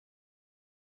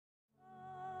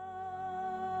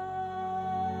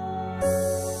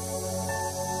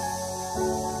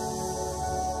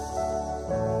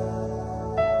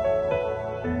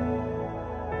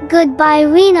Goodbye,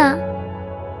 Rena.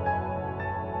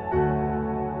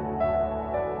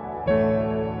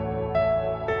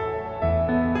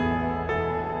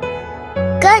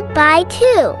 Goodbye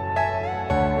too.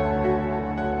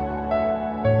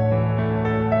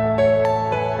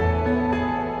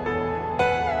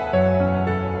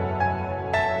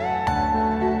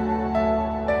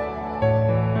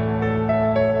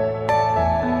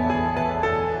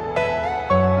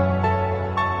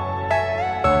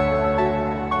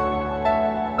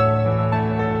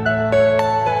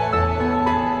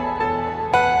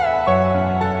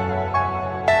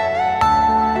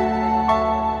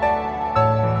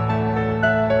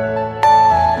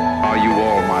 Are you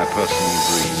all my personal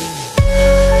dreams?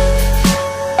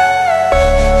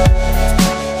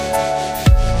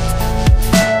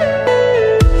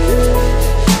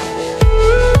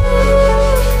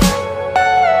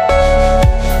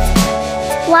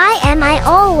 Why am I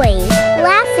always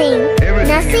laughing?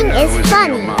 Nothing is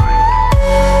funny.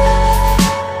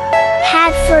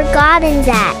 Had forgotten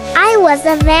that I was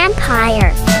a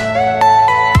vampire.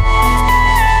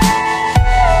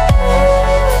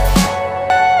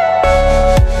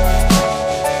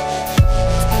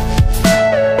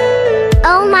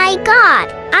 Oh my God,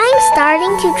 I'm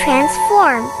starting to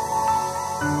transform.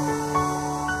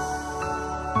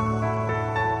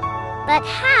 But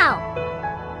how?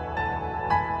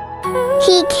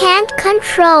 He can't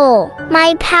control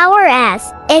my power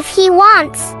as if he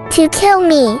wants to kill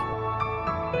me.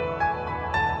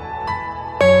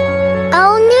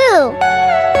 Oh no!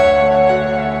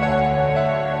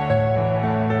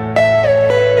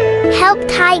 Help,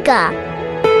 Taiga.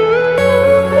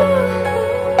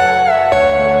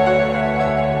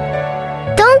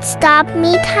 Don't stop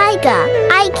me, Taiga.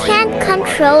 I can't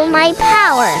control my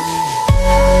power.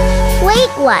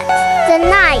 Wait, what? The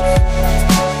knife.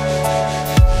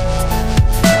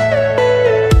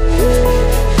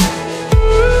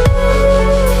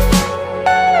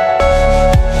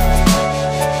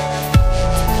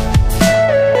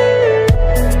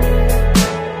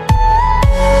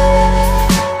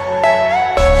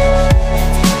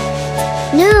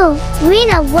 No,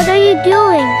 Rena, what are you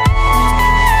doing?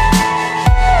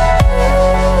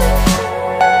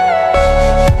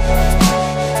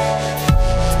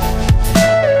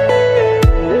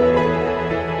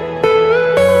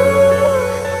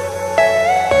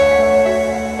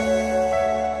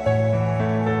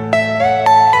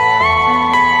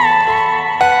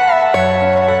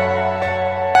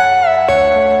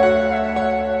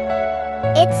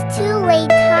 It's too late,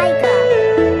 Taiga.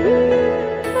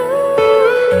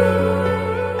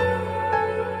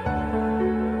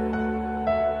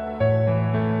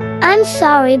 I'm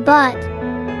sorry, but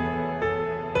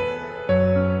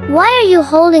why are you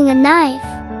holding a knife?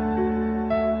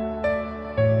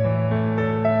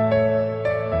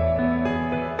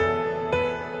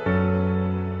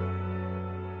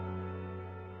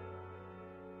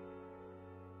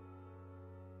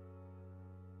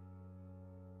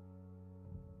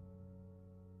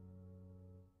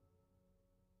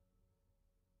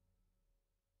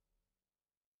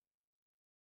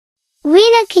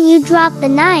 Rena, can you drop the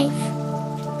knife?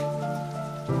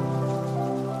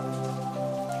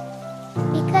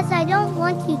 Because I don't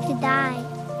want you to die.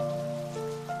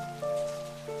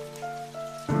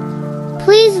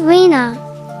 Please, Rena.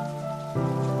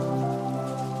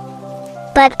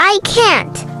 But I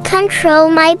can't control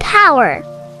my power.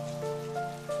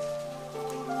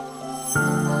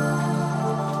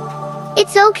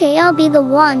 It's okay, I'll be the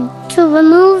one to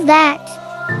remove that.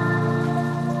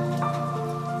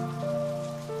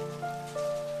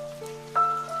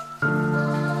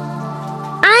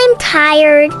 I'm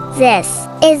tired. This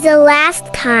is the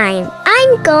last time.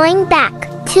 I'm going back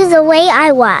to the way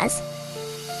I was.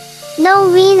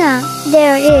 No, Rena,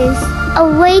 there is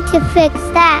a way to fix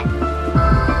that.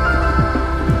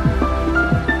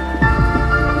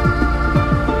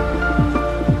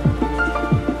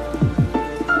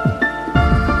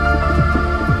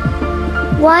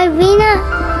 Why,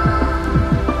 Rena?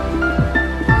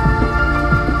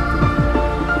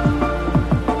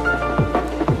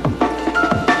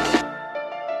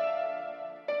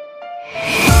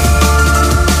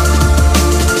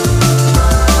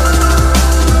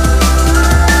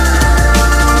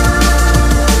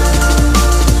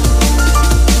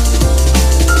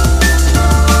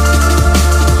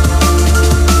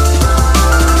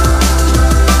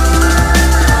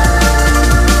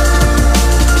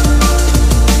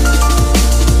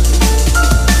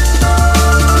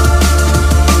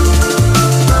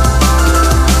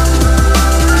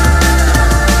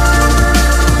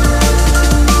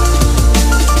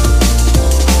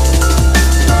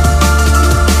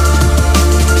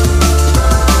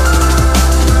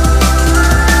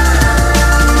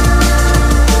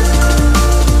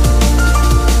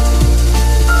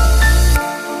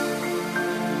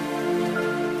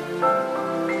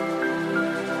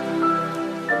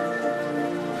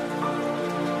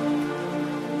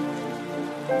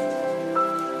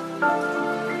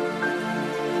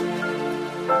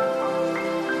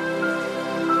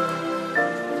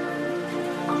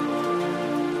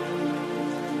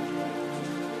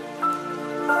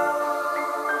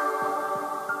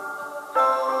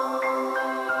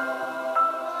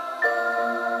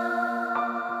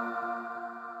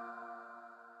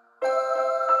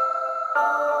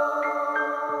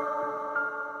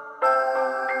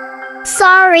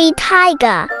 Sorry,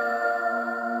 Taiga.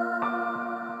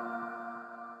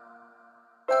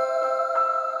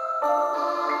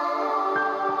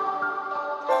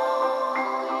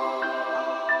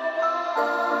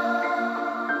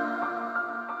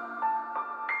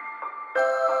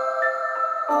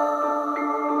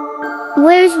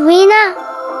 Where's Rena?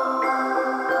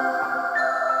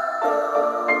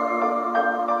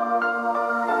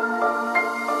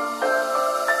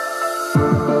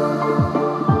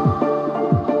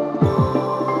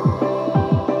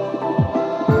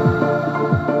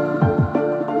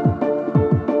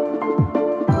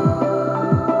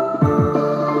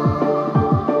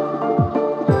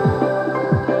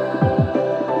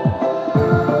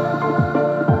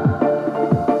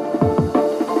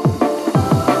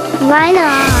 Rena.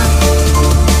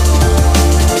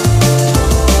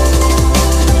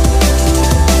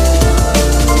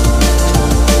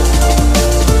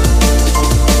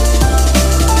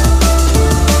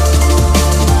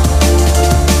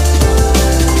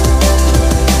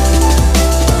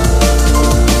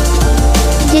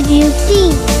 Did you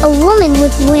see a woman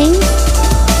with wings?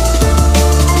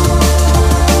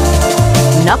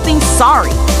 Nothing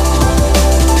sorry.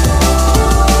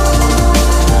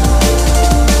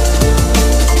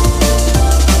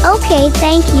 Okay,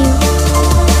 thank you.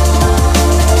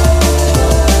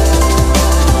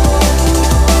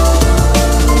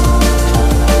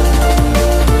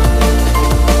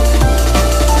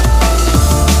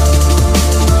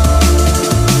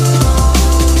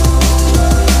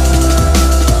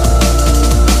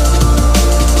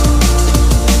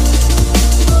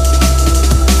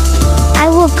 I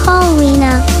will call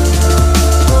Rena.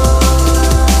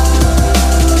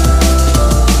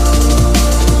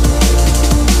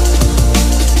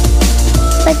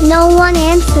 But no one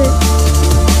answered.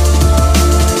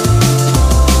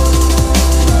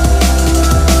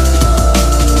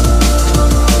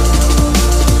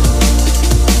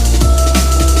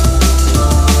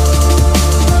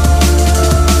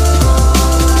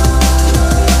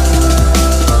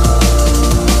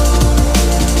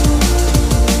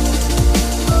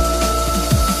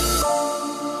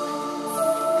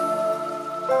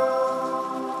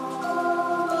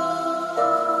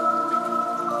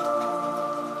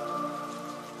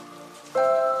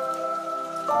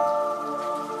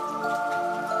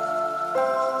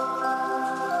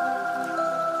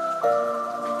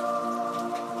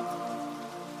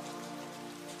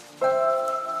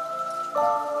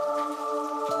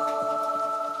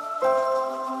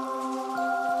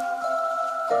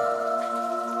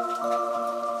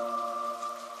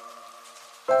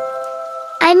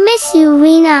 I miss you,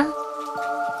 Rena.